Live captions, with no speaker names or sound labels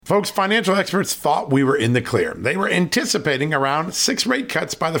Folks, financial experts thought we were in the clear. They were anticipating around 6 rate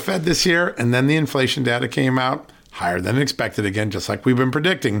cuts by the Fed this year, and then the inflation data came out higher than expected again, just like we've been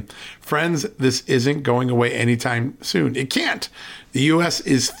predicting. Friends, this isn't going away anytime soon. It can't. The U.S.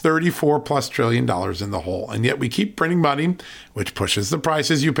 is $34+ trillion in the hole, and yet we keep printing money, which pushes the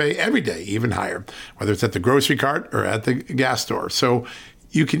prices you pay every day even higher, whether it's at the grocery cart or at the gas store. So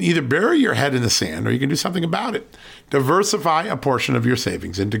you can either bury your head in the sand or you can do something about it. Diversify a portion of your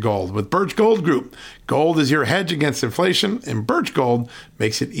savings into gold with Birch Gold Group. Gold is your hedge against inflation, and Birch Gold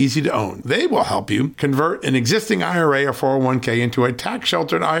makes it easy to own. They will help you convert an existing IRA or 401k into a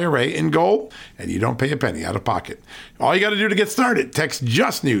tax-sheltered IRA in gold, and you don't pay a penny out of pocket. All you got to do to get started, text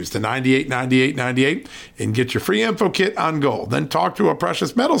Just News to 989898 and get your free info kit on gold. Then talk to a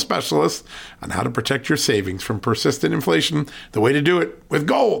precious metal specialist on how to protect your savings from persistent inflation. The way to do it with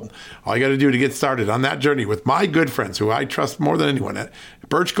gold. All you got to do to get started on that journey with my good friends who I trust more than anyone at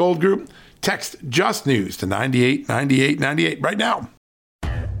Birch Gold Group, text Just News to 989898 right now.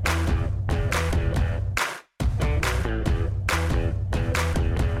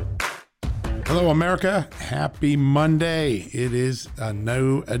 Hello, America. Happy Monday. It is a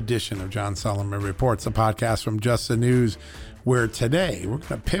new edition of John Solomon Reports, a podcast from Just the News, where today we're going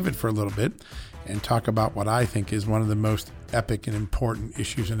to pivot for a little bit and talk about what I think is one of the most epic and important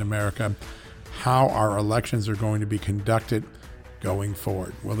issues in America, how our elections are going to be conducted going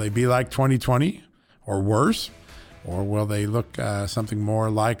forward. Will they be like 2020 or worse? Or will they look something more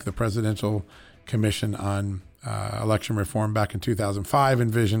like the Presidential Commission on Election Reform back in 2005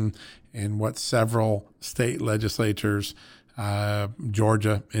 envisioned, and what several state legislatures,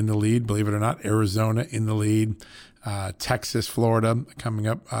 Georgia in the lead, believe it or not, Arizona in the lead, Texas, Florida coming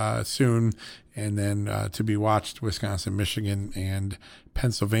up soon, and then to be watched, Wisconsin, Michigan, and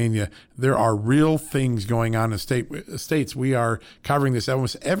Pennsylvania. There are real things going on in states. We are covering this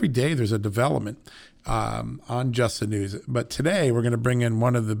almost every day. There's a development on Just the News. But today we're going to bring in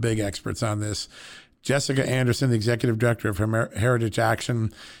one of the big experts on this, Jessica Anderson, the executive director of Heritage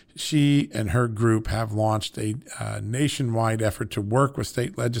Action. She and her group have launched a nationwide effort to work with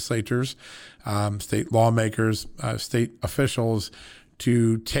state legislators, state lawmakers, state officials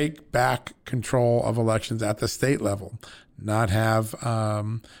to take back control of elections at the state level, not have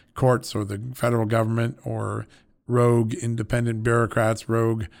courts or the federal government or rogue independent bureaucrats,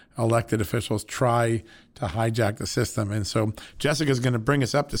 rogue elected officials try to hijack the system. And so Jessica is going to bring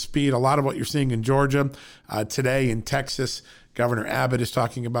us up to speed. A lot of what you're seeing in Georgia today, in Texas, Governor Abbott is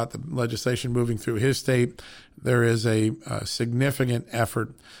talking about the legislation moving through his state. There is a significant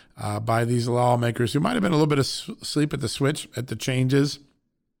effort by these lawmakers who might have been a little bit asleep at the switch at the changes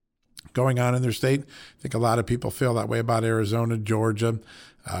going on in their state. I think a lot of people feel that way about Arizona, Georgia,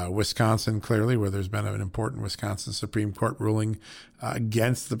 Wisconsin, clearly, where there's been an important Wisconsin Supreme Court ruling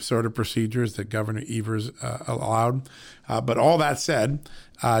against the sort of procedures that Governor Evers allowed. But all that said,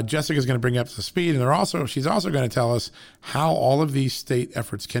 Jessica is going to bring up to speed, and she's also going to tell us how all of these state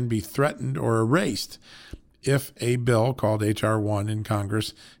efforts can be threatened or erased if a bill called H.R. 1 in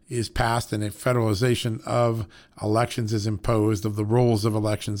Congress is passed and a federalization of elections is imposed, of the rules of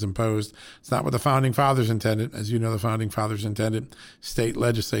elections imposed. It's not what the Founding Fathers intended. As you know, the Founding Fathers intended state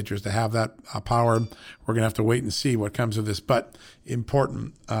legislatures to have that power. We're going to have to wait and see what comes of this, but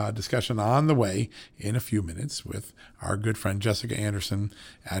important discussion on the way in a few minutes with our good friend Jessica Anderson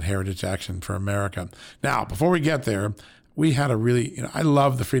at Heritage Action for America. Now, before we get there, we had a really, I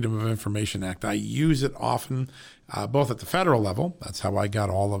love the Freedom of Information Act. I use it often, both at the federal level. That's how I got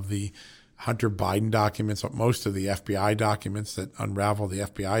all of the Hunter Biden documents, most of the FBI documents that unravel the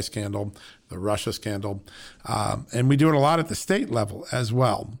FBI scandal, the Russia scandal. And we do it a lot at the state level as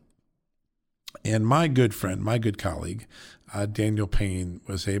well. And my good friend, my good colleague, Daniel Payne,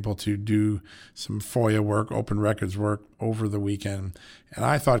 was able to do some FOIA work, open records work over the weekend. And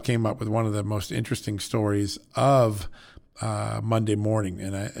I thought came up with one of the most interesting stories of Monday morning.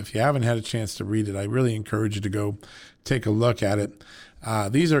 And if you haven't had a chance to read it, I really encourage you to go take a look at it.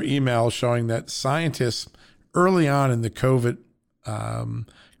 These are emails showing that scientists early on in the COVID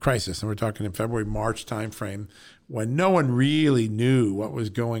crisis, and we're talking in February, March timeframe, when no one really knew what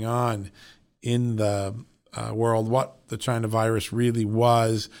was going on in the world, what the China virus really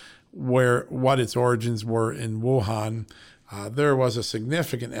was, what its origins were in Wuhan, there was a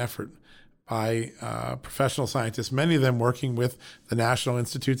significant effort by professional scientists, many of them working with the National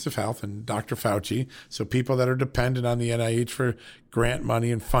Institutes of Health and Dr. Fauci, so people that are dependent on the NIH for grant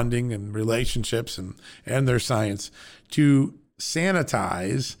money and funding and relationships and their science, to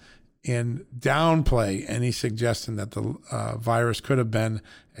sanitize and downplay any suggestion that the virus could have been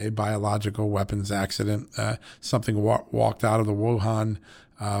a biological weapons accident, something walked out of the Wuhan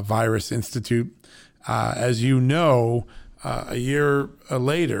Virus Institute. As you know, a year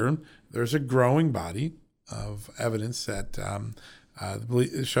later, there's a growing body of evidence that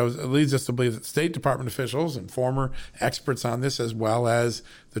leads us to believe that State Department officials and former experts on this, as well as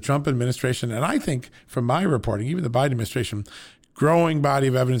the Trump administration, and I think from my reporting, even the Biden administration, growing body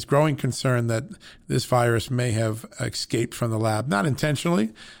of evidence, growing concern that this virus may have escaped from the lab, not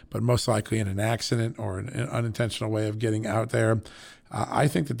intentionally, but most likely in an accident or an unintentional way of getting out there. I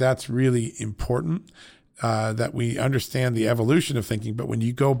think that that's really important, that we understand the evolution of thinking. But when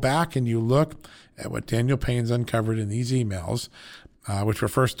you go back and you look at what Daniel Payne's uncovered in these emails, which were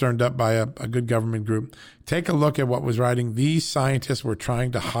first turned up by a good government group, take a look at what was writing. These scientists were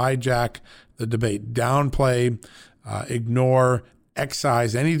trying to hijack the debate, downplay, ignore,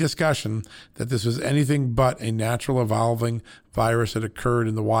 excise any discussion that this was anything but a natural evolving virus that occurred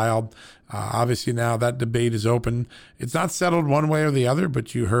in the wild. Obviously now that debate is open. It's not settled one way or the other,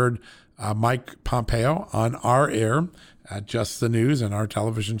 but you heard Mike Pompeo on our air at Just the News and our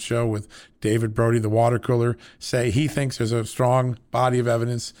television show with David Brody, the water cooler, say he thinks there's a strong body of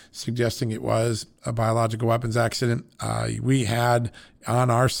evidence suggesting it was a biological weapons accident. We had on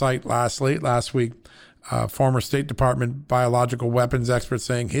our site late last week, former State Department biological weapons expert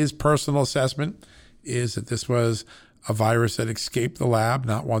saying his personal assessment is that this was a virus that escaped the lab,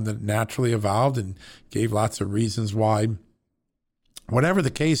 not one that naturally evolved, and gave lots of reasons why. Whatever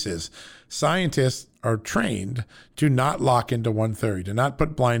the case is, scientists are trained to not lock into one theory, to not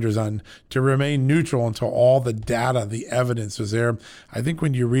put blinders on, to remain neutral until all the data, the evidence is there. I think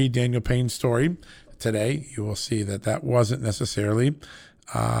when you read Daniel Payne's story today, you will see that that wasn't necessarily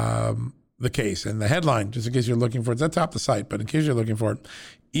the case. And the headline, just in case you're looking for it, it's at the top of the site, but in case you're looking for it,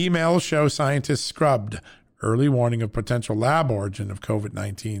 emails show scientists scrubbed early warning of potential lab origin of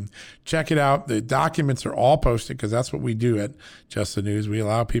COVID-19. Check it out. The documents are all posted because that's what we do at Just the News. We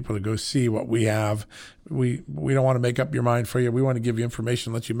allow people to go see what we have. We don't want to make up your mind for you. We want to give you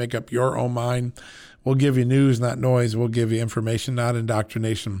information, let you make up your own mind. We'll give you news, not noise. We'll give you information, not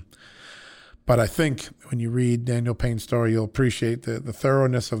indoctrination. But I think when you read Daniel Payne's story, you'll appreciate the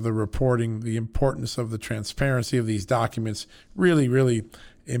thoroughness of the reporting, the importance of the transparency of these documents, really, really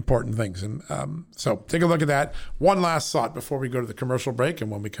important things. And so take a look at that. One last thought before we go to the commercial break. And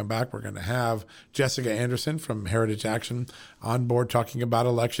when we come back, we're going to have Jessica Anderson from Heritage Action on board talking about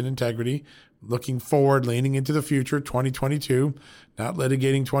election integrity, looking forward, leaning into the future, 2022, not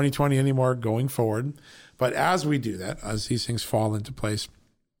litigating 2020 anymore, going forward. But as we do that, as these things fall into place,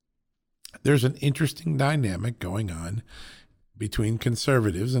 there's an interesting dynamic going on between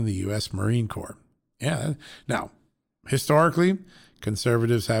conservatives and the U.S. Marine Corps. Yeah. Now, historically,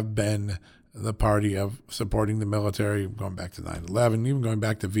 conservatives have been the party of supporting the military, going back to 9/11, even going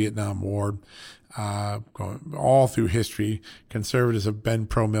back to Vietnam War, going all through history. Conservatives have been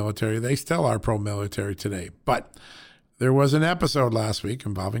pro-military. They still are pro-military today. But there was an episode last week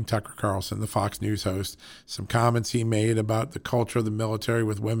involving Tucker Carlson, the Fox News host, some comments he made about the culture of the military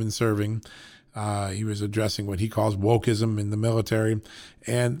with women serving. He was addressing what he calls wokeism in the military.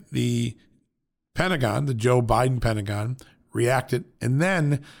 And the Pentagon, the Joe Biden Pentagon, reacted. And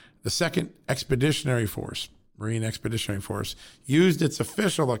then the Second Expeditionary Force, Marine Expeditionary Force, used its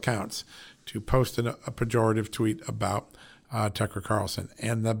official accounts to post a pejorative tweet about Tucker Carlson.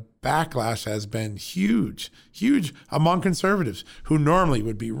 And the backlash has been huge, huge among conservatives who normally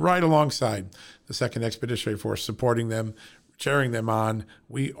would be right alongside the Second Expeditionary Force, supporting them, cheering them on.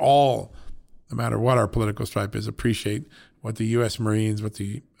 We all, no matter what our political stripe is, appreciate what the U.S. Marines, what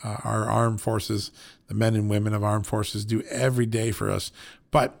our armed forces, the men and women of armed forces do every day for us.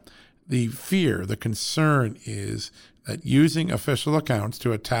 But the fear, the concern is that using official accounts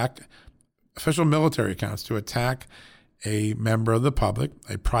to attack, official military accounts to attack a member of the public,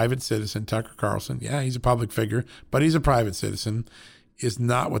 a private citizen, Tucker Carlson, yeah, he's a public figure, but he's a private citizen, is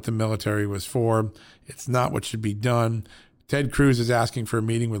not what the military was for. It's not what should be done. Ted Cruz is asking for a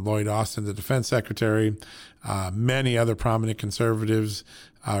meeting with Lloyd Austin, the defense secretary, many other prominent conservatives,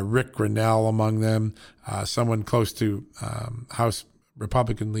 Rick Grinnell among them, someone close to House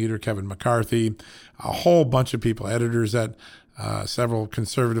Republican leader Kevin McCarthy, a whole bunch of people, editors at several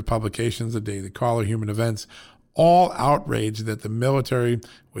conservative publications, the Daily Caller, Human Events, all outraged that the military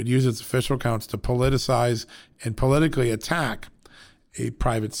would use its official accounts to politicize and politically attack a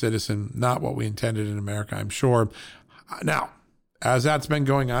private citizen, not what we intended in America, I'm sure. Now, as that's been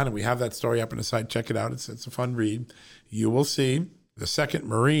going on, and we have that story up on the site, check it out. It's a fun read. You will see the Second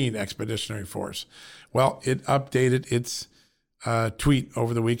Marine Expeditionary Force. Well, it updated its tweet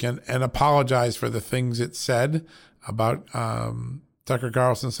over the weekend and apologized for the things it said about Tucker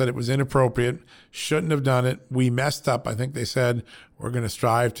Carlson said it was inappropriate, shouldn't have done it. We messed up. I think they said we're going to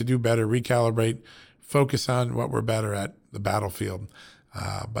strive to do better, recalibrate, focus on what we're better at, the battlefield.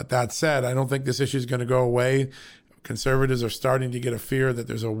 But that said, I don't think this issue is going to go away. Conservatives are starting to get a fear that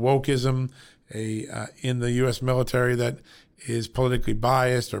there's a wokeism in the U.S. military that is politically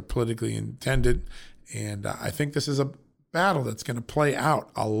biased or politically intended. And I think this is a battle that's going to play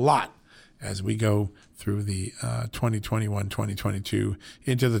out a lot as we go through the 2021, 2022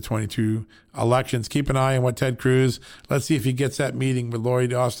 into the 22 elections. Keep an eye on what Ted Cruz, let's see if he gets that meeting with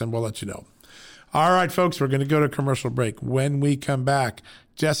Lloyd Austin. We'll let you know. All right, folks, we're going to go to commercial break. When we come back,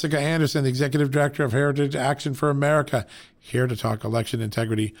 Jessica Anderson, the Executive Director of Heritage Action for America, here to talk election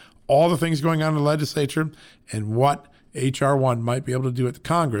integrity, all the things going on in the legislature, and what H.R. 1 might be able to do at the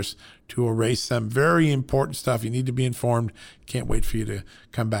Congress to erase some very important stuff. You need to be informed. Can't wait for you to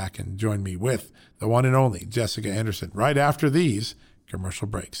come back and join me with the one and only Jessica Anderson right after these commercial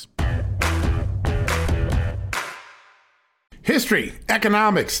breaks. History,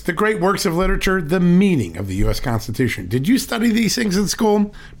 economics, the great works of literature, the meaning of the U.S. Constitution. Did you study these things in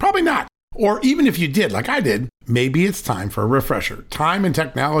school? Probably not. Or even if you did, like I did, maybe it's time for a refresher. Time and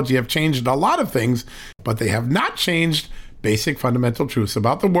technology have changed a lot of things, but they have not changed basic fundamental truths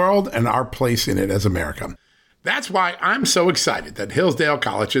about the world and our place in it as America. That's why I'm so excited that Hillsdale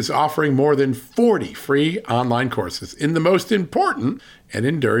College is offering more than 40 free online courses in the most important and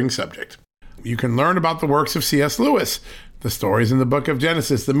enduring subject. You can learn about the works of C.S. Lewis, the stories in the book of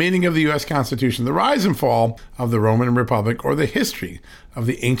Genesis, the meaning of the U.S. Constitution, the rise and fall of the Roman Republic, or the history of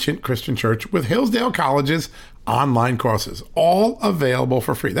the ancient Christian church with Hillsdale College's online courses, all available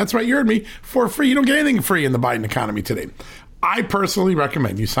for free. That's right, you heard me, for free. You don't get anything free in the Biden economy today. I personally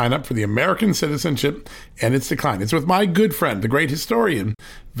recommend you sign up for the American Citizenship and Its Decline. It's with my good friend, the great historian,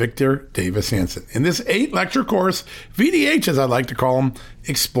 Victor Davis Hanson. In this 8-lecture course, VDH, as I like to call him,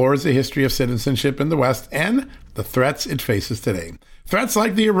 explores the history of citizenship in the West and the threats it faces today. Threats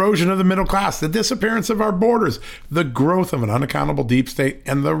like the erosion of the middle class, the disappearance of our borders, the growth of an unaccountable deep state,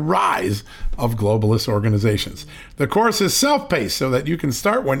 and the rise of globalist organizations. The course is self-paced so that you can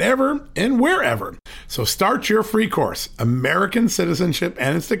start whenever and wherever. So start your free course, American Citizenship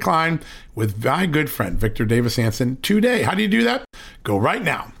and Its Decline, with my good friend, Victor Davis Hanson, today. How do you do that? Go right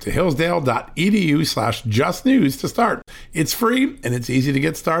now to hillsdale.edu/justnews to start. It's free and it's easy to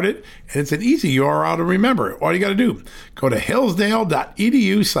get started, and it's an easy URL to remember. All you got to do, go to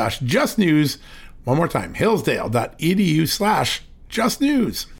hillsdale.edu/justnews. One more time,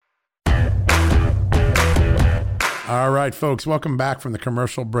 hillsdale.edu/justnews. All right, folks, welcome back from the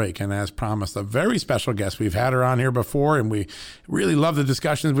commercial break. And as promised, a very special guest. We've had her on here before, and we really love the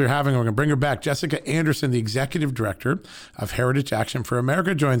discussions we're having. We're going to bring her back. Jessica Anderson, the Executive Director of Heritage Action for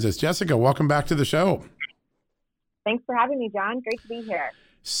America, joins us. Jessica, welcome back to the show. Thanks for having me, John. Great to be here.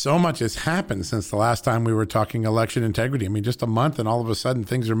 So much has happened since the last time we were talking election integrity. I mean, just a month, and all of a sudden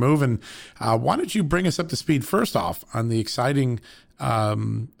things are moving. Why don't you bring us up to speed first off on the exciting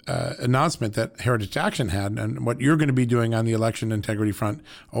announcement that Heritage Action had and what you're going to be doing on the election integrity front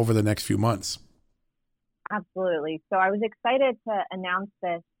over the next few months? Absolutely. So I was excited to announce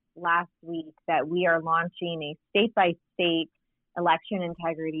this last week that we are launching a state-by-state election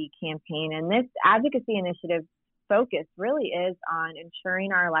integrity campaign. And this advocacy initiative focus really is on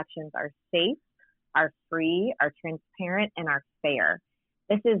ensuring our elections are safe, are free, are transparent, and are fair.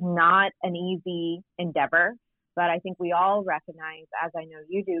 This is not an easy endeavor, but I think we all recognize, as I know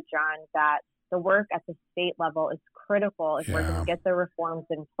you do, John, that the work at the state level is critical if we're going to get the reforms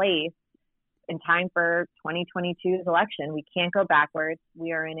in place in time for 2022's election. We can't go backwards.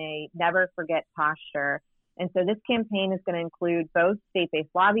 We are in a never forget posture. And so this campaign is going to include both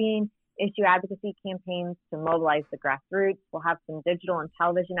state-based lobbying, issue advocacy campaigns to mobilize the grassroots. We'll have some digital and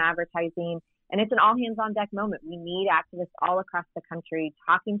television advertising, and it's an all hands on deck moment. We need activists all across the country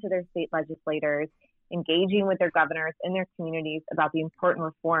talking to their state legislators, engaging with their governors and their communities about the important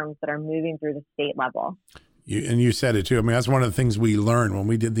reforms that are moving through the state level. You said it too. I mean, that's one of the things we learned when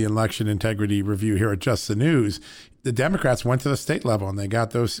we did the election integrity review here at Just the News. The Democrats went to the state level and they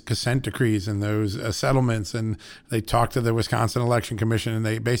got those consent decrees and those settlements, and they talked to the Wisconsin Election Commission, and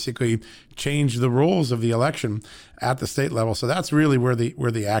they basically changed the rules of the election at the state level. So that's really where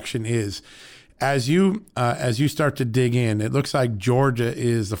the action is. As you start to dig in, it looks like Georgia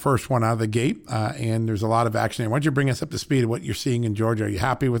is the first one out of the gate, and there's a lot of action. Why don't you bring us up to speed of what you're seeing in Georgia? Are you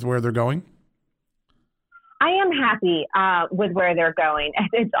happy with where they're going? I am happy with where they're going.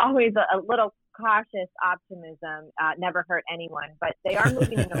 It's always a little cautious optimism, never hurt anyone, but they are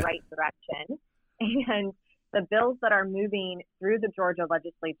moving in the right direction. And the bills that are moving through the Georgia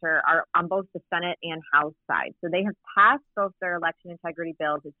legislature are on both the Senate and House side. So they have passed both their election integrity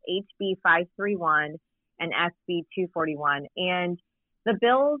bills. It's HB 531 and SB 241. And the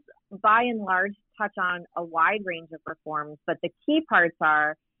bills, by and large, touch on a wide range of reforms, but the key parts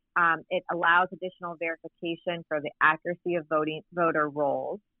are it allows additional verification for the accuracy of voter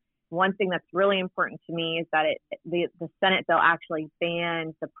rolls. One thing that's really important to me is that the Senate bill actually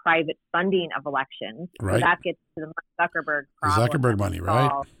bans the private funding of elections. Right. So that gets to the Zuckerberg problem. The Zuckerberg money, right?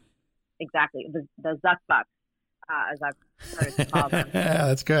 Exactly. The Zuck bucks, as I've started to call them. Yeah,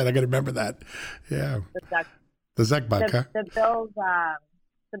 that's good. I got to remember that. Yeah. The Zuck buck, huh? The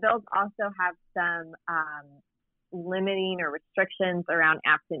bills also have some limiting or restrictions around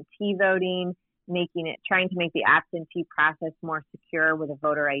absentee voting, trying to make the absentee process more secure with a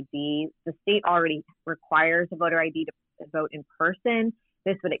voter ID. The state already requires a voter ID to vote in person.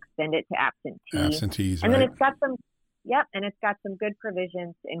 This would extend it to absentees. And right. then it's got some good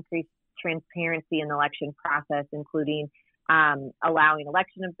provisions to increase transparency in the election process, including allowing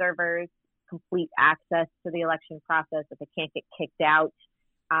election observers complete access to the election process if they can't get kicked out,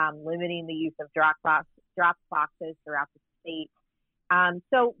 limiting the use of drop boxes throughout the state.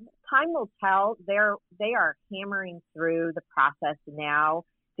 So time will tell. They are hammering through the process now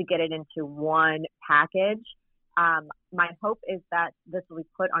to get it into one package. My hope is that this will be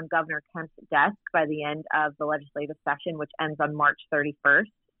put on Governor Kemp's desk by the end of the legislative session, which ends on March 31st.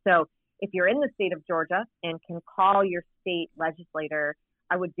 So if you're in the state of Georgia and can call your state legislator,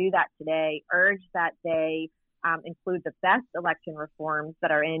 I would do that today. Urge that they include the best election reforms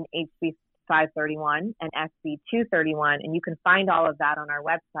that are in HB 531 and SB 231. And you can find all of that on our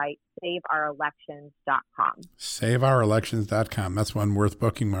website, saveourelections.com. Saveourelections.com. That's one worth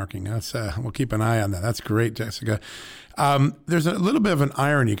bookmarking. That's we'll keep an eye on that. That's great, Jessica. There's a little bit of an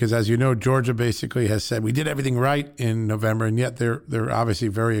irony because, as you know, Georgia basically has said we did everything right in November, and yet they're obviously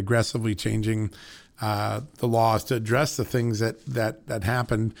very aggressively changing the laws to address the things that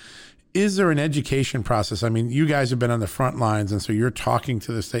happened. Is there an education process? I mean, you guys have been on the front lines, and so you're talking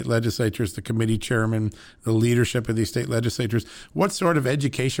to the state legislatures, the committee chairman, the leadership of these state legislatures. What sort of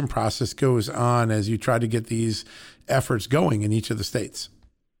education process goes on as you try to get these efforts going in each of the states?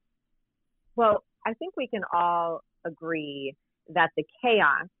 Well, I think we can all agree that the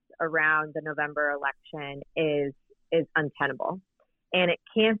chaos around the November election is untenable, and it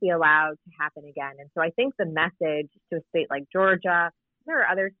can't be allowed to happen again. And so I think the message to a state like Georgia, there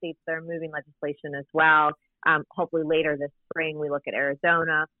are other states that are moving legislation as well. Hopefully later this spring, we look at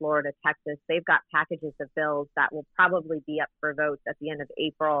Arizona, Florida, Texas. They've got packages of bills that will probably be up for votes at the end of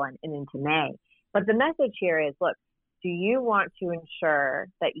April and into May. But the message here is, look, do you want to ensure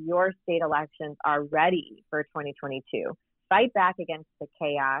that your state elections are ready for 2022? Fight back against the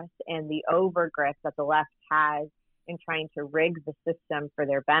chaos and the overgrip that the left has in trying to rig the system for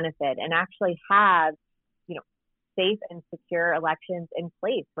their benefit, and actually have safe and secure elections in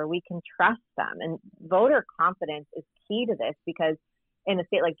place where we can trust them. And voter confidence is key to this, because in a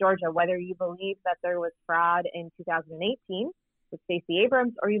state like Georgia, whether you believe that there was fraud in 2018 with Stacey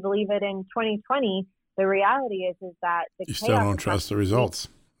Abrams or you believe it in 2020, the reality is that you still don't trust the results.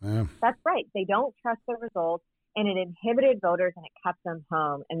 Yeah. That's right. They don't trust the results, and it inhibited voters and it kept them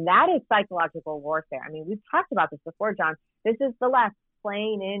home. And that is psychological warfare. I mean, we've talked about this before, John. This is the left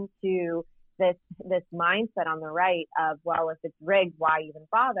playing into this mindset on the right of, well, if it's rigged, why even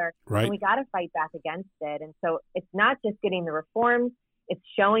bother? Right. And we got to fight back against it. And so it's not just getting the reforms, it's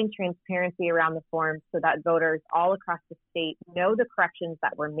showing transparency around the forms so that voters all across the state know the corrections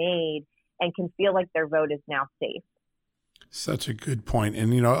that were made and can feel like their vote is now safe. Such a good point.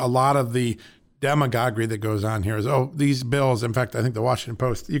 And, a lot of the demagoguery that goes on here is, these bills. In fact, I think the Washington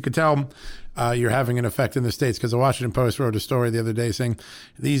Post, you could tell you're having an effect in the States, because the Washington Post wrote a story the other day saying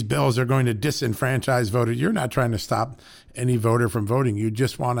these bills are going to disenfranchise voters. You're not trying to stop any voter from voting. You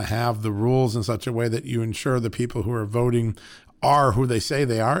just want to have the rules in such a way that you ensure the people who are voting are who they say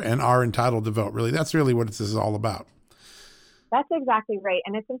they are and are entitled to vote. Really, that's really what this is all about. That's exactly right.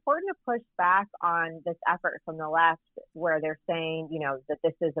 And it's important to push back on this effort from the left where they're saying, that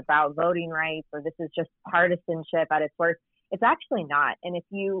this is about voting rights or this is just partisanship at its worst. It's actually not. And if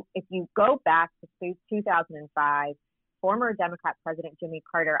you go back to 2005, former Democrat President Jimmy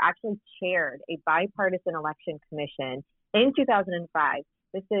Carter actually chaired a bipartisan election commission in 2005.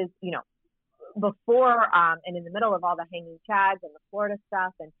 This is, before and in the middle of all the hanging chads and the Florida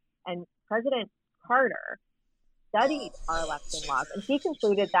stuff. And President Carter studied our election laws, and he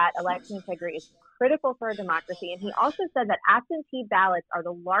concluded that election integrity is critical for a democracy. And he also said that absentee ballots are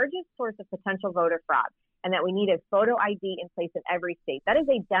the largest source of potential voter fraud. and that we need a photo ID in place in every state. That is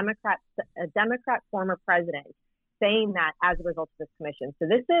a Democrat former president saying that as a result of this commission. So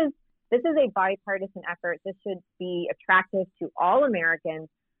this is a bipartisan effort. This should be attractive to all Americans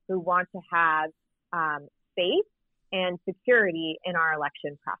who want to have faith and security in our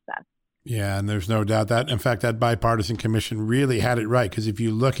election process. Yeah, and there's no doubt that, in fact, that bipartisan commission really had it right, because if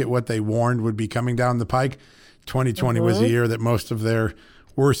you look at what they warned would be coming down the pike, 2020 was the year that most of their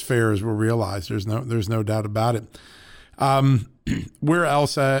worst fears were realized. There's no doubt about it. Where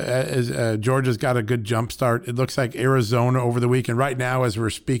else is Georgia's got a good jump start? It looks like Arizona over the weekend. Right now, as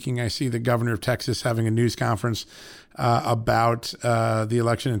we're speaking, I see the governor of Texas having a news conference about the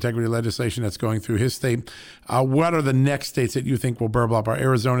election integrity legislation that's going through his state. What are the next states that you think will burble up? Are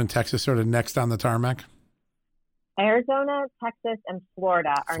Arizona and Texas sort of next on the tarmac? Arizona, Texas, and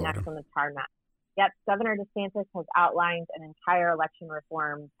Florida are next on the tarmac. Yep, Governor DeSantis has outlined an entire election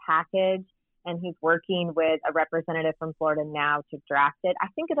reform package, and he's working with a representative from Florida now to draft it. I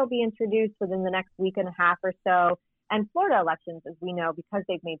think it'll be introduced within the next week and a half or so. And Florida elections, as we know, because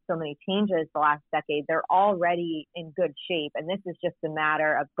they've made so many changes the last decade, they're already in good shape. And this is just a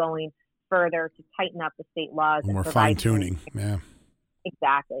matter of going further to tighten up the state laws. More fine-tuning, yeah.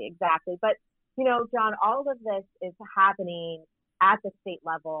 Exactly. But, John, all of this is happening at the state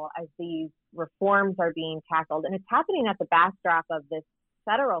level as these reforms are being tackled. And it's happening at the backdrop of this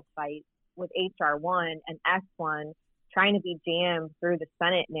federal fight with H.R. 1 and S1 trying to be jammed through the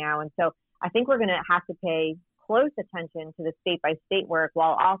Senate now. And so I think we're going to have to pay close attention to the state-by-state work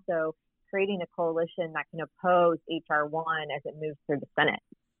while also creating a coalition that can oppose H.R. 1 as it moves through the Senate.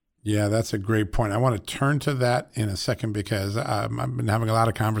 Yeah, that's a great point. I want to turn to that in a second, because I've been having a lot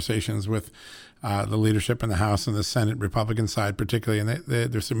of conversations with the leadership in the House and the Senate, Republican side particularly, and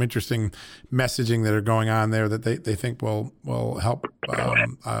there's some interesting messaging that are going on there that they think will help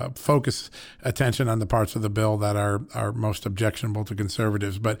focus attention on the parts of the bill that are most objectionable to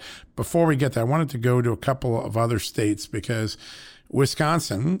conservatives. But before we get there, I wanted to go to a couple of other states, because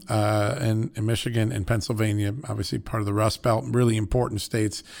Wisconsin and Michigan and Pennsylvania, obviously part of the Rust Belt, really important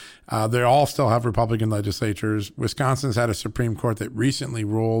states. They all still have Republican legislatures. Wisconsin's had a Supreme Court that recently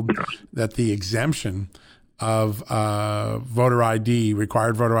ruled that the exemption of required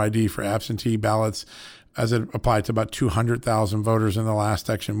voter ID for absentee ballots, as it applied to about 200,000 voters in the last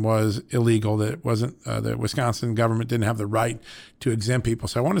election, was illegal. That it wasn't, the Wisconsin government didn't have the right to exempt people.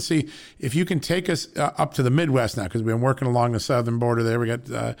 So I want to see if you can take us up to the Midwest now, because we've been working along the southern border there. We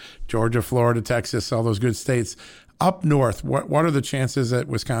got Georgia, Florida, Texas, all those good states. Up north, what are the chances that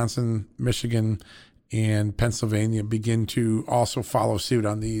Wisconsin, Michigan, and Pennsylvania begin to also follow suit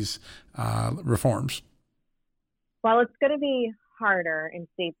on these reforms? Well, it's going to be harder in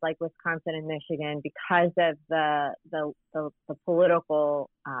states like Wisconsin and Michigan because of the political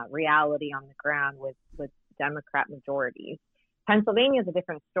reality on the ground with Democrat majorities. Pennsylvania is a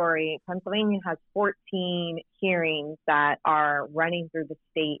different story. Pennsylvania has 14 hearings that are running through the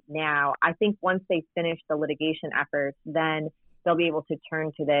state now. I think once they finish the litigation efforts, then they'll be able to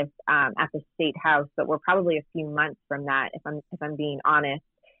turn to this at the state house. But we're probably a few months from that, if I'm being honest.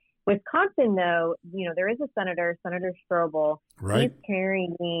 Wisconsin, though, there is a Senator Strobel. Right. He's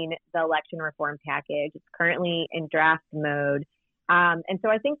carrying the election reform package. It's currently in draft mode. And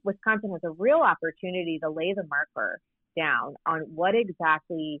so I think Wisconsin has a real opportunity to lay the marker down on what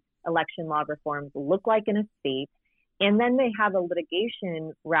exactly election law reforms look like in a state. And then they have a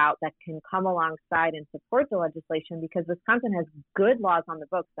litigation route that can come alongside and support the legislation, because Wisconsin has good laws on the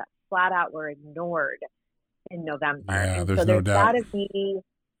books that flat out were ignored in November. Yeah, and there's so no there's doubt.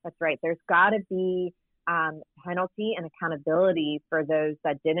 That's right. There's got to be penalty and accountability for those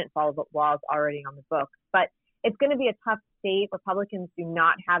that didn't follow the laws already on the books. But it's going to be a tough state. Republicans do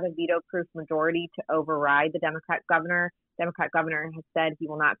not have a veto-proof majority to override the Democrat governor. Democrat governor has said he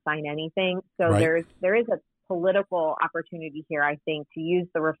will not sign anything. So Right. there is a political opportunity here, I think, to use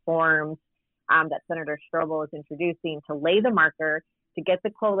the reforms that Senator Strobel is introducing to lay the marker, to get the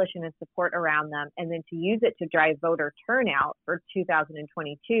coalition and support around them, and then to use it to drive voter turnout for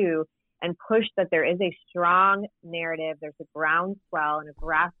 2022 and push that there is a strong narrative, there's a groundswell and a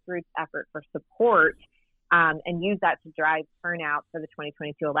grassroots effort for support, and use that to drive turnout for the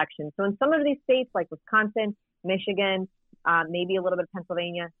 2022 election. So in some of these states like Wisconsin, Michigan, maybe a little bit of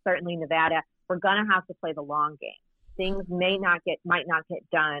Pennsylvania, certainly Nevada, we're going to have to play the long game. Things might not get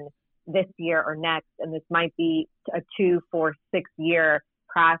done this year or next, and this might be a 2, 4, 6 year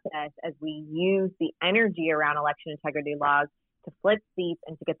process as we use the energy around election integrity laws to flip seats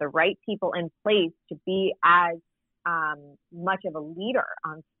and to get the right people in place to be as much of a leader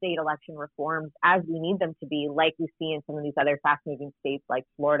on state election reforms as we need them to be, like we see in some of these other fast-moving states like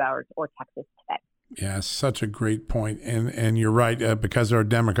Florida or Texas today. Yeah, such a great point. And you're right, because there are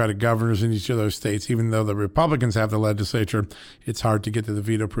Democratic governors in each of those states, even though the Republicans have the legislature, it's hard to get to the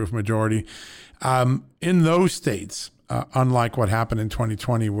veto-proof majority. In those states, unlike what happened in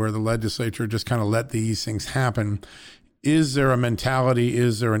 2020, where the legislature just kind of let these things happen, is there a mentality,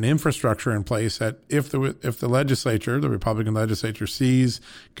 is there an infrastructure in place that if the legislature, the Republican legislature, sees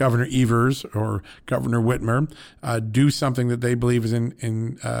Governor Evers or Governor Whitmer do something that they believe is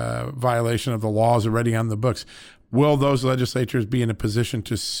in violation of the laws already on the books, will those legislatures be in a position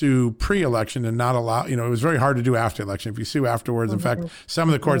to sue pre-election and not allow, it was very hard to do after election. If you sue afterwards, in fact, some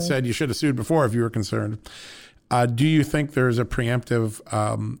of the courts said you should have sued before if you were concerned. Do you think there's a preemptive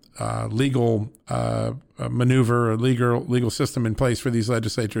legal maneuver or legal system in place for these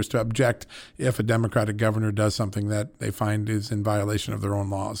legislatures to object if a Democratic governor does something that they find is in violation of their own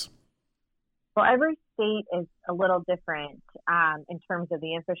laws? Well, every state is a little different in terms of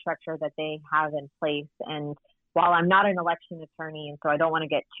the infrastructure that they have in place. And while I'm not an election attorney, and so I don't want to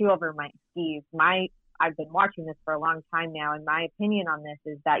get too over my skis, I've been watching this for a long time now, and my opinion on this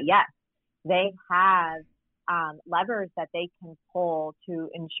is that, yes, they have levers that they can pull to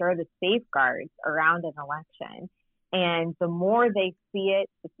ensure the safeguards around an election. And the more they see it,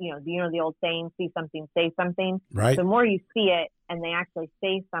 the old saying, see something, say something. Right. The more you see it and they actually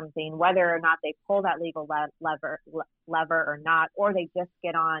say something, whether or not they pull that legal lever or not, or they just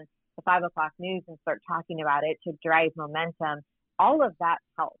get on the 5 o'clock news and start talking about it to drive momentum, all of that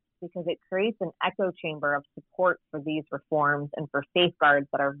helps because it creates an echo chamber of support for these reforms and for safeguards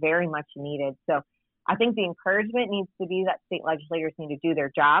that are very much needed. So I think the encouragement needs to be that state legislators need to do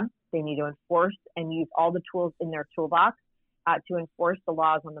their job. They need to enforce and use all the tools in their toolbox to enforce the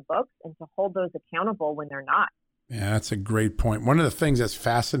laws on the books and to hold those accountable when they're not. Yeah, that's a great point. One of the things that's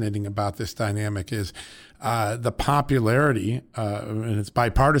fascinating about this dynamic is the popularity, and it's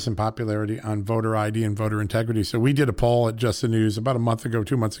bipartisan popularity on voter ID and voter integrity. So we did a poll at Just the News about a month ago,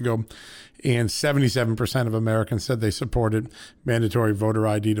 2 months ago, and 77% of Americans said they supported mandatory voter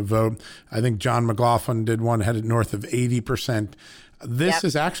ID to vote. I think John McLaughlin did one headed north of 80%. This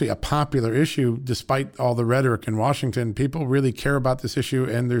is actually a popular issue, despite all the rhetoric in Washington. People really care about this issue,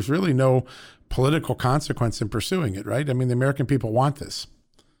 and there's really no political consequence in pursuing it, right? I mean, the American people want this.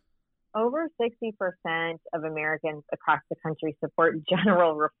 Over 60% of Americans across the country support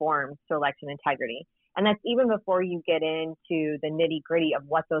general reforms to election integrity. And that's even before you get into the nitty gritty of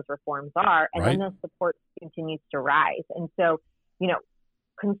what those reforms are. And then the support continues to rise. And so,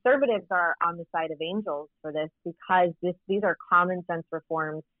 conservatives are on the side of angels for this because these are common sense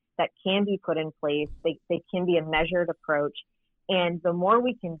reforms that can be put in place. They can be a measured approach. And the more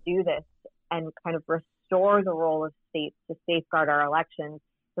we can do this and kind of restore the role of states to safeguard our elections,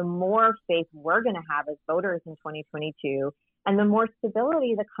 the more faith we're going to have as voters in 2022, and the more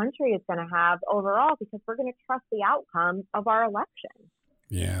stability the country is going to have overall because we're going to trust the outcome of our election.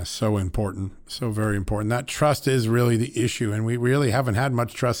 Yeah, so important. So very important. That trust is really the issue. And we really haven't had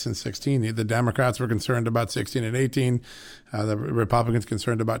much trust since 16. The Democrats were concerned about 16 and 18. The Republicans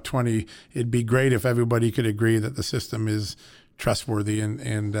concerned about 20. It'd be great if everybody could agree that the system is trustworthy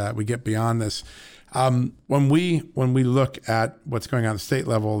and we get beyond this. When we look at what's going on at the state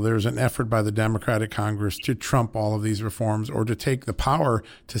level, there's an effort by the Democratic Congress to trump all of these reforms or to take the power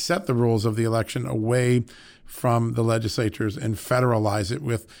to set the rules of the election away from the legislatures and federalize it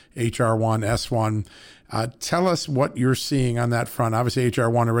with H.R. 1, S1. Tell us what you're seeing on that front. Obviously, H.R.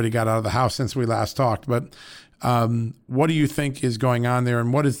 1 already got out of the House since we last talked, but what do you think is going on there,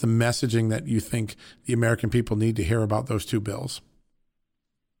 and what is the messaging that you think the American people need to hear about those two bills?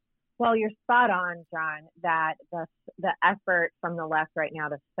 Well, you're spot on, John, that the effort from the left right now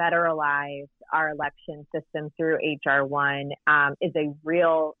to federalize our election system through H.R. 1 is a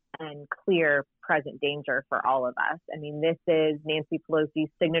real and clear present danger for all of us. I mean, this is Nancy Pelosi's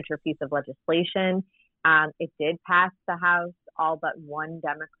signature piece of legislation. It did pass the House. All but one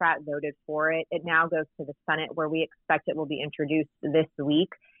Democrat voted for it. It now goes to the Senate, where we expect it will be introduced this week.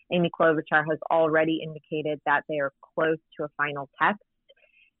 Amy Klobuchar has already indicated that they are close to a final text.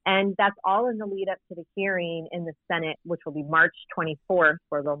 And that's all in the lead up to the hearing in the Senate, which will be March 24th,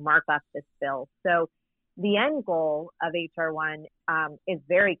 where they'll mark up this bill. So the end goal of H.R. 1 is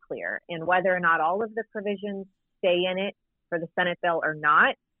very clear. And whether or not all of the provisions stay in it for the Senate bill or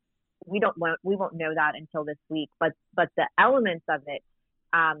not, we won't know that until this week. But the elements of it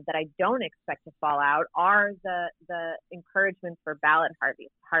that I don't expect to fall out are the encouragement for ballot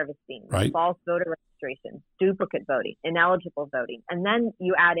harvesting, right, false voter registrations, duplicate voting, ineligible voting. And then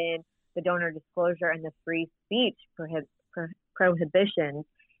you add in the donor disclosure and the free speech prohibitions,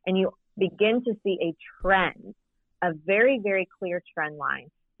 and you begin to see a trend, a very, very clear trend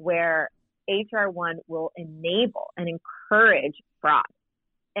line where H.R. 1 will enable and encourage fraud,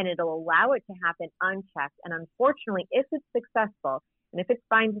 and it'll allow it to happen unchecked. And unfortunately, if it's successful, and if it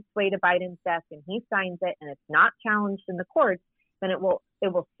finds its way to Biden's desk and he signs it and it's not challenged in the courts, then it will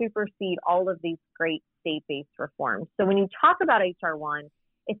supersede all of these great state-based reforms. So when you talk about H.R. 1,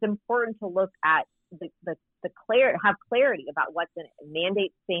 it's important to look at have clarity about what's in it.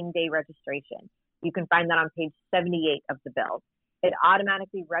 Mandate same-day registration. You can find that on page 78 of the bill. It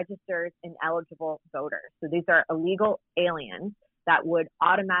automatically registers ineligible voters. So these are illegal aliens that would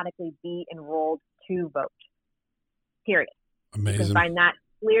automatically be enrolled to vote, period. Amazing. You can find that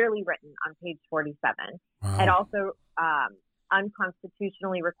clearly written on page 47. Wow. It also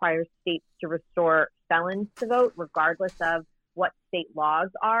unconstitutionally requires states to restore felons to vote, regardless of what state laws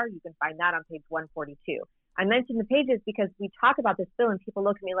are. You can find that on page 142. I mentioned the pages because we talk about this bill and people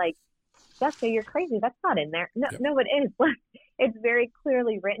look at me like, Jessica, you're crazy. That's not in there. No, it is. It's very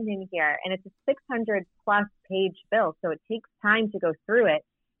clearly written in here, and it's a 600 plus page bill, so it takes time to go through it.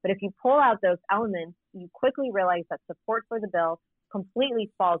 But if you pull out those elements, you quickly realize that support for the bill completely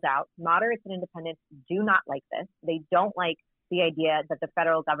falls out. Moderates and independents do not like this. They don't like the idea that the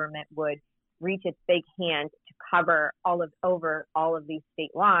federal government would reach its big hand to cover over all of these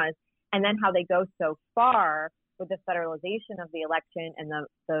state laws, and then how they go so far with the federalization of the election and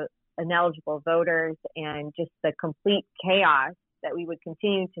the ineligible voters and just the complete chaos that we would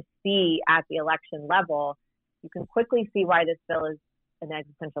continue to see at the election level. You can quickly see why this bill is an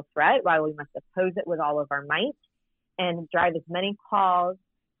existential threat, why we must oppose it with all of our might, and drive as many calls,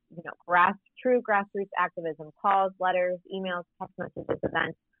 true grassroots activism, calls, letters, emails, text messages,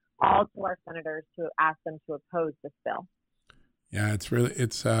 events, all to our senators to ask them to oppose this bill. Yeah,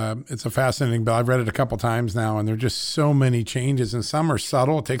 it's a fascinating bill. I've read it a couple times now, and there are just so many changes, and some are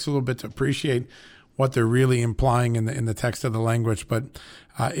subtle. It takes a little bit to appreciate what they're really implying in the text of the language. But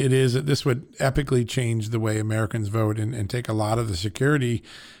this would epically change the way Americans vote and take a lot of the security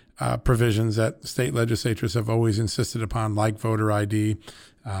provisions that state legislatures have always insisted upon, like voter ID.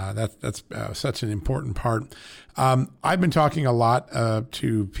 That's such an important part. I've been talking a lot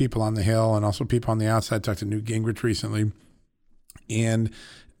to people on the Hill and also people on the outside. Talked to Newt Gingrich recently. And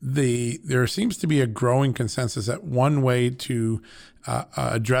there seems to be a growing consensus that one way to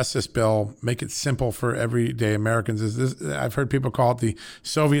address this bill, make it simple for everyday Americans, is this. I've heard people call it the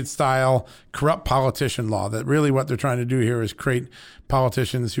Soviet-style corrupt politician law, that really what they're trying to do here is create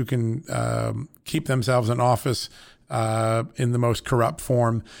politicians who can keep themselves in office in the most corrupt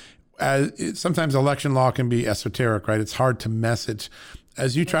form. Sometimes election law can be esoteric, right? It's hard to message.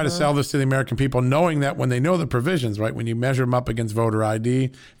 As you try to sell this to the American people, knowing that when they know the provisions, right, when you measure them up against voter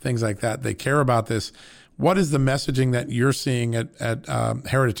ID, things like that, they care about this. What is the messaging that you're seeing at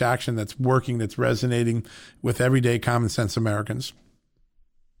Heritage Action that's working, that's resonating with everyday common sense Americans?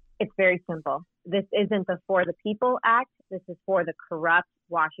 It's very simple. This isn't the For the People Act. This is for the Corrupt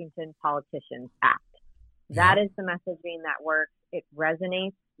Washington Politicians Act. That is the messaging that works. It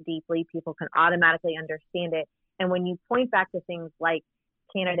resonates deeply. People can automatically understand it. And when you point back to things like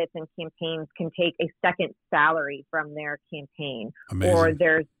candidates and campaigns can take a second salary from their campaign. Amazing. Or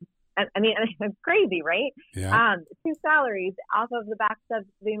there's, it's crazy, right? Yeah. 2 salaries off of the backs of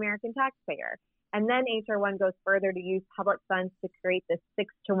the American taxpayer. And then H.R. 1 goes further to use public funds to create this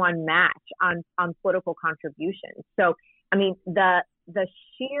 6-to-1 match on political contributions. So, the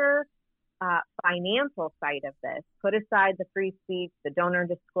sheer financial side of this, put aside the free speech, the donor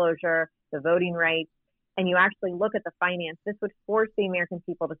disclosure, the voting rights, and you actually look at the finance, this would force the American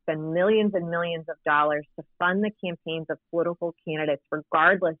people to spend millions and millions of dollars to fund the campaigns of political candidates,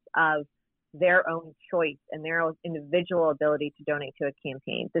 regardless of their own choice and their own individual ability to donate to a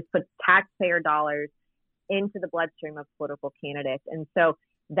campaign. This puts taxpayer dollars into the bloodstream of political candidates. And so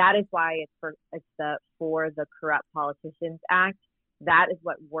that is why it's the For the Corrupt Politicians Act. That is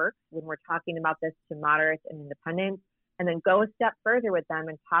what works when we're talking about this to moderates and independents. And then go a step further with them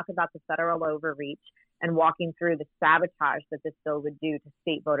and talk about the federal overreach and walking through the sabotage that this bill would do to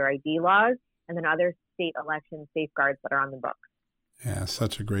state voter ID laws and then other state election safeguards that are on the books. Yeah,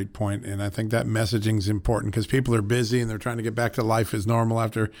 such a great point. And I think that messaging is important because people are busy and they're trying to get back to life as normal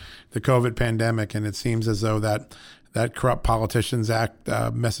after the COVID pandemic. And it seems as though that Corrupt Politicians Act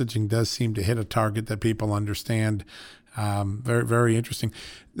messaging does seem to hit a target that people understand. Very, very interesting.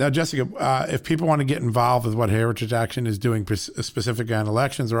 Now, Jessica, if people want to get involved with what Heritage Action is doing specifically on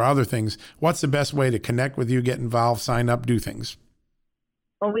elections or other things, what's the best way to connect with you, get involved, sign up, do things?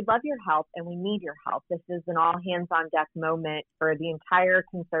 Well, we'd love your help and we need your help. This is an all hands on deck moment for the entire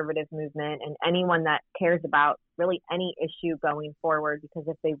conservative movement and anyone that cares about really any issue going forward, because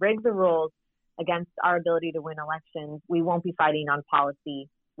if they rig the rules against our ability to win elections, we won't be fighting on policy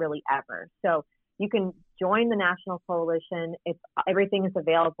really ever. So you can join the National Coalition. Everything is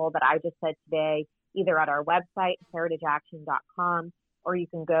available that I just said today, either at our website, heritageaction.com, or you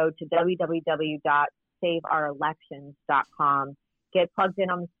can go to www.saveourelections.com. Get plugged in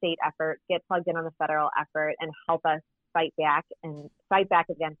on the state effort, get plugged in on the federal effort, and help us fight back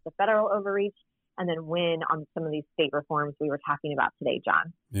against the federal overreach, and then win on some of these state reforms we were talking about today,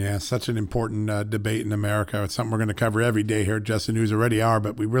 John. Yeah, such an important debate in America. It's something we're going to cover every day here at Just the News, already are,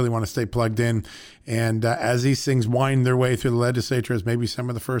 but we really want to stay plugged in. And as these things wind their way through the legislature, as maybe some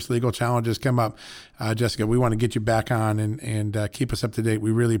of the first legal challenges come up, Jessica, we want to get you back on and keep us up to date.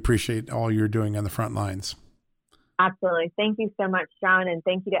 We really appreciate all you're doing on the front lines. Absolutely. Thank you so much, John. And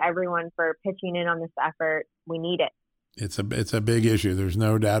thank you to everyone for pitching in on this effort. We need it. It's a big issue. There's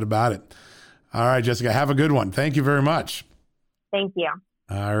no doubt about it. All right, Jessica, have a good one. Thank you very much. Thank you.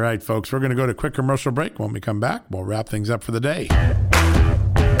 All right, folks, we're going to go to a quick commercial break. When we come back, we'll wrap things up for the day.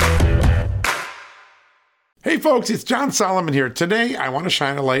 Hey, folks, it's John Solomon here. Today, I want to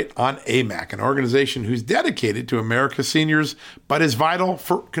shine a light on AMAC, an organization who's dedicated to America's seniors, but is vital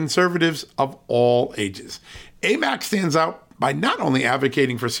for conservatives of all ages. AMAC stands out by not only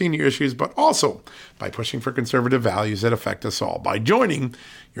advocating for senior issues, but also by pushing for conservative values that affect us all. By joining,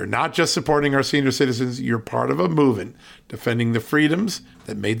 you're not just supporting our senior citizens, you're part of a movement defending the freedoms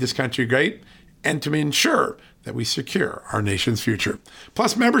that made this country great and to ensure that we secure our nation's future.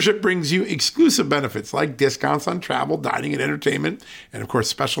 Plus, membership brings you exclusive benefits like discounts on travel, dining, and entertainment, and of course,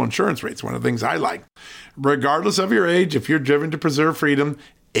 special insurance rates, one of the things I like. Regardless of your age, if you're driven to preserve freedom,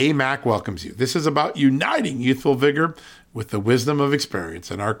 AMAC welcomes you. This is about uniting youthful vigor with the wisdom of experience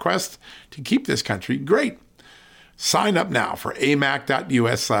in our quest to keep this country great. Sign up now for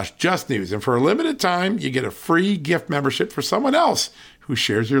amac.us/justnews. And for a limited time, you get a free gift membership for someone else who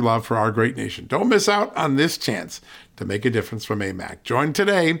shares your love for our great nation. Don't miss out on this chance to make a difference from AMAC. Join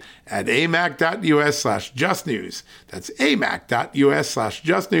today at amac.us/justnews. That's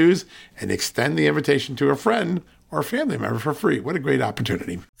amac.us/justnews, and extend the invitation to a friend or a family member for free. What a great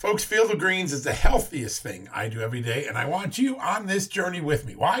opportunity. Folks, Field of Greens is the healthiest thing I do every day, and I want you on this journey with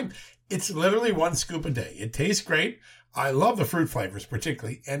me. Why? It's literally one scoop a day. It tastes great. I love the fruit flavors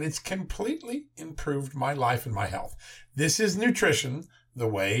particularly, and it's completely improved my life and my health. This is nutrition the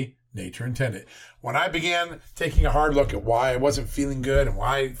way nature intended. When I began taking a hard look at why I wasn't feeling good and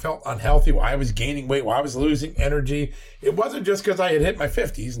why I felt unhealthy, why I was gaining weight, why I was losing energy, it wasn't just because I had hit my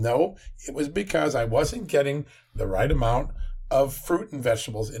 50s. No, it was because I wasn't getting the right amount of fruit and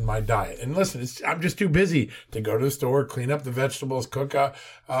vegetables in my diet. And listen, I'm just too busy to go to the store, clean up the vegetables, cook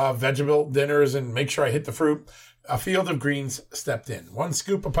vegetable dinners, and make sure I hit the fruit. A Field of Greens stepped in. One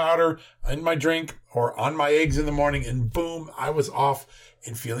scoop of powder in my drink or on my eggs in the morning, and boom, I was off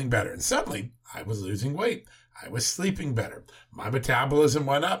and feeling better. And suddenly, I was losing weight. I was sleeping better. My metabolism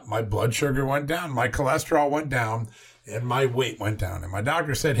went up. My blood sugar went down. My cholesterol went down. And my weight went down. And my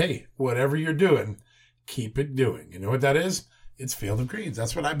doctor said, hey, whatever you're doing, keep it doing. You know what that is? It's Field of Greens.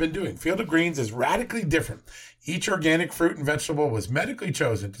 That's what I've been doing. Field of Greens is radically different. Each organic fruit and vegetable was medically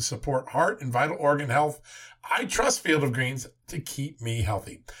chosen to support heart and vital organ health. I trust Field of Greens to keep me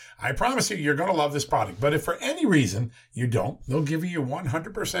healthy. I promise you, you're going to love this product. But if for any reason you don't, they'll give you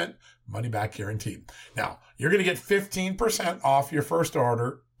 100% money back guarantee. Now, you're going to get 15% off your first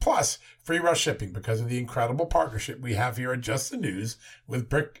order, plus free rush shipping because of the incredible partnership we have here at Just the News with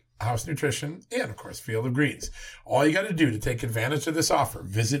Brick House Nutrition, and of course, Field of Greens. All you got to do to take advantage of this offer,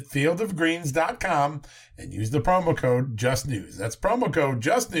 visit fieldofgreens.com and use the promo code JustNews. That's promo code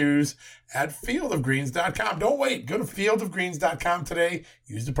JustNews at fieldofgreens.com. Don't wait. Go to fieldofgreens.com today.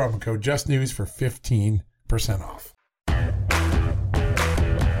 Use the promo code JustNews for 15% off.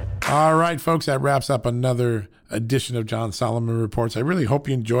 All right, folks, that wraps up another edition of John Solomon Reports. I really hope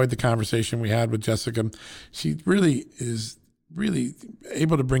you enjoyed the conversation we had with Jessica. She really is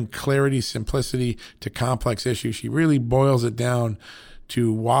able to bring clarity, simplicity to complex issues. She really boils it down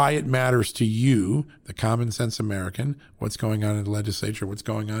to why it matters to you, the common sense American, what's going on in the legislature, what's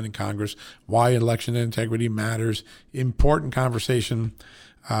going on in Congress, why election integrity matters. Important conversation.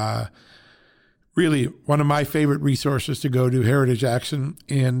 Really one of my favorite resources to go to, Heritage Action.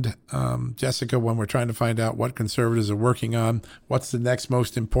 And Jessica, when we're trying to find out what conservatives are working on, what's the next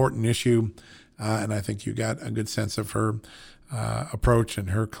most important issue, and I think you got a good sense of her approach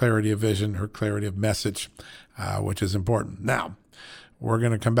and her clarity of vision, her clarity of message, which is important. Now, we're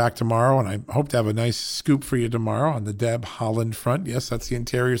going to come back tomorrow, and I hope to have a nice scoop for you tomorrow on the Deb Haaland front. Yes, that's the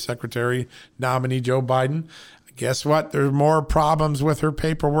Interior Secretary nominee, Joe Biden. Guess what? There's more problems with her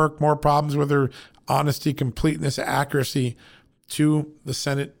paperwork, more problems with her honesty, completeness, accuracy to the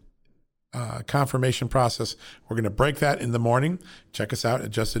Senate confirmation process. We're going to break that in the morning. Check us out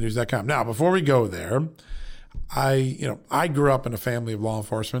at justthenews.com. Now, before we go there, I grew up in a family of law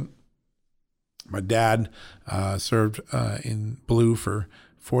enforcement. My dad served in blue for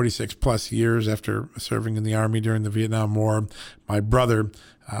 46 plus years after serving in the Army during the Vietnam War. My brother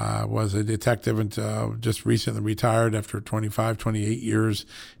was a detective and just recently retired after 25, 28 years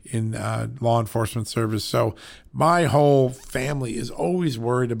in law enforcement service. So my whole family is always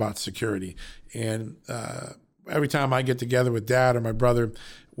worried about security. And every time I get together with dad or my brother,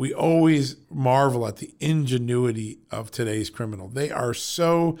 we always marvel at the ingenuity of today's criminal. They are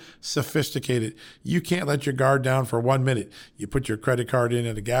so sophisticated. You can't let your guard down for 1 minute. You put your credit card in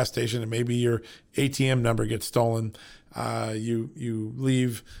at a gas station and maybe your ATM number gets stolen. You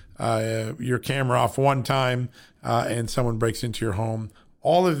leave your camera off one time and someone breaks into your home.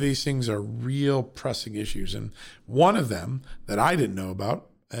 All of these things are real pressing issues. And one of them that I didn't know about,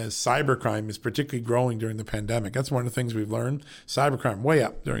 as cybercrime is particularly growing during the pandemic. That's one of the things we've learned. Cybercrime way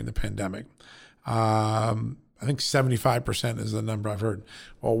up during the pandemic. I think 75% is the number I've heard.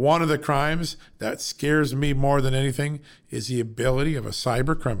 Well, one of the crimes that scares me more than anything is the ability of a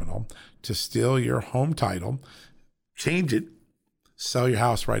cyber criminal to steal your home title, change it, sell your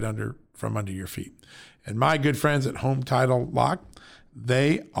house from under your feet. And my good friends at Home Title Lock,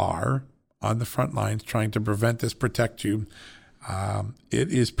 they are on the front lines trying to prevent this, protect you.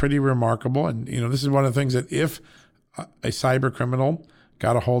 It is pretty remarkable. And, this is one of the things that if a cyber criminal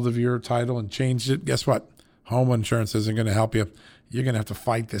got a hold of your title and changed it, guess what? Home insurance isn't going to help you. You're going to have to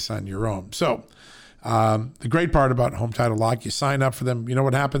fight this on your own. So the great part about Home Title Lock, you sign up for them. You know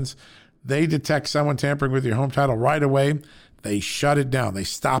what happens? They detect someone tampering with your home title right away. They shut it down. They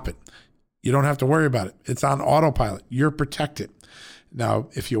stop it. You don't have to worry about it. It's on autopilot. You're protected. Now,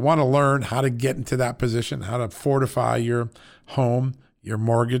 if you want to learn how to get into that position, how to fortify your home, your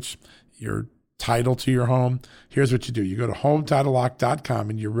mortgage, your title to your home, here's what you do. You go to HometitleLock.com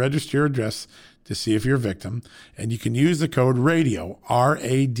and you register your address to see if you're a victim. And you can use the code RADIO,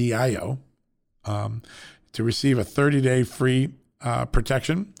 RADIO, to receive a 30-day free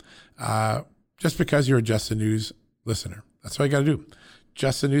protection just because you're a Just the News listener. That's all you got to do.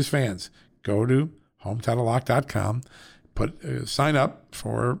 Just the News fans, go to HometitleLock.com. Sign up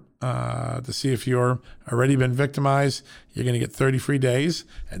for to see if you're already been victimized. You're going to get 30 free days,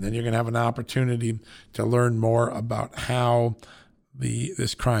 and then you're going to have an opportunity to learn more about how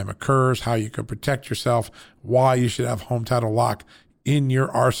this crime occurs, how you can protect yourself, why you should have Home Title Lock in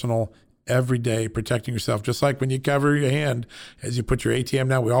your arsenal every day, protecting yourself. Just like when you cover your hand as you put your ATM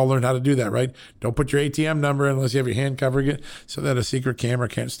down. We all learned how to do that, right? Don't put your ATM number in unless you have your hand covering it so that a secret camera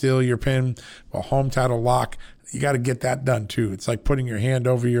can't steal your PIN. Well, Home Title Lock, you got to get that done too. It's like putting your hand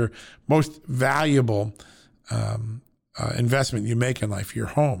over your most valuable investment you make in life, your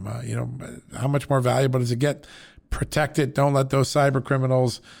home. How much more valuable does it get? Protect it. Don't let those cyber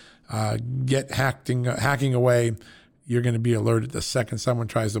criminals get hacking away. You're going to be alerted the second someone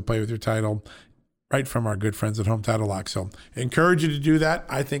tries to play with your title, right from our good friends at Home Title Lock. So I encourage you to do that.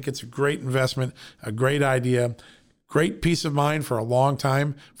 I think it's a great investment, a great idea, great peace of mind for a long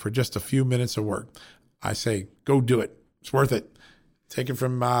time for just a few minutes of work. I say, go do it. It's worth it. Take it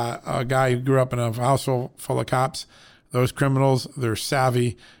from a guy who grew up in a household full of cops. Those criminals, they're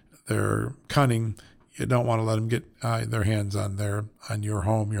savvy, they're cunning. You don't want to let them get their hands on your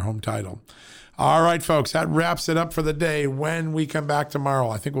home title. All right, folks, that wraps it up for the day. When we come back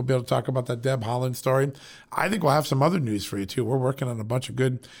tomorrow, I think we'll be able to talk about that Deb Haaland story. I think we'll have some other news for you, too. We're working on a bunch of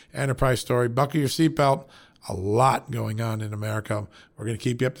good enterprise story. Buckle your seatbelt. A lot going on in America. We're going to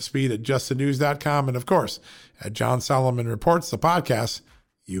keep you up to speed at justthenews.com and, of course, at John Solomon Reports, the podcast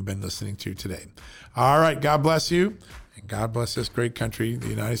you've been listening to today. All right, God bless you, and God bless this great country, the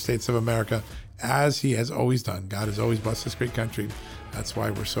United States of America, as he has always done. God has always blessed this great country. That's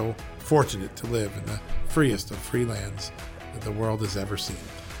why we're so fortunate to live in the freest of free lands that the world has ever seen.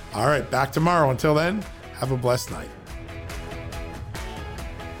 All right, back tomorrow. Until then, have a blessed night.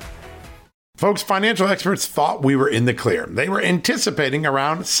 Folks, financial experts thought we were in the clear. They were anticipating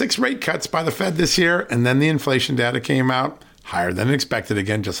around 6 rate cuts by the Fed this year, and then the inflation data came out higher than expected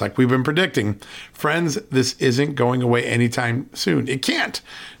again, just like we've been predicting. Friends, this isn't going away anytime soon. It can't.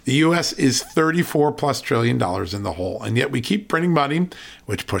 The U.S. is $34+ trillion in the hole, and yet we keep printing money,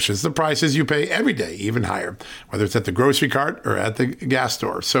 which pushes the prices you pay every day even higher, whether it's at the grocery cart or at the gas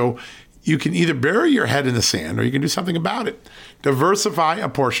store. So You can either bury your head in the sand or you can do something about it. Diversify a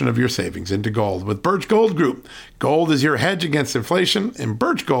portion of your savings into gold with Birch Gold Group. Gold is your hedge against inflation, and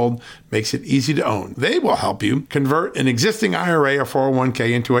Birch Gold makes it easy to own. They will help you convert an existing IRA or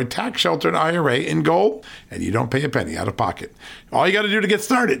 401k into a tax-sheltered IRA in gold, and you don't pay a penny out of pocket. All you got to do to get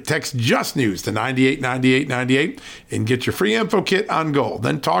started, text Just News to 989898 and get your free info kit on gold.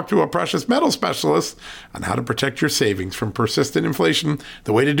 Then talk to a precious metal specialist on how to protect your savings from persistent inflation.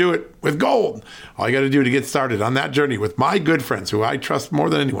 The way to do it with gold. All you got to do to get started on that journey with my good friends who I trust more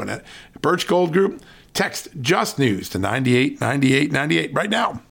than anyone at Birch Gold Group, text Just News to 989898 right now.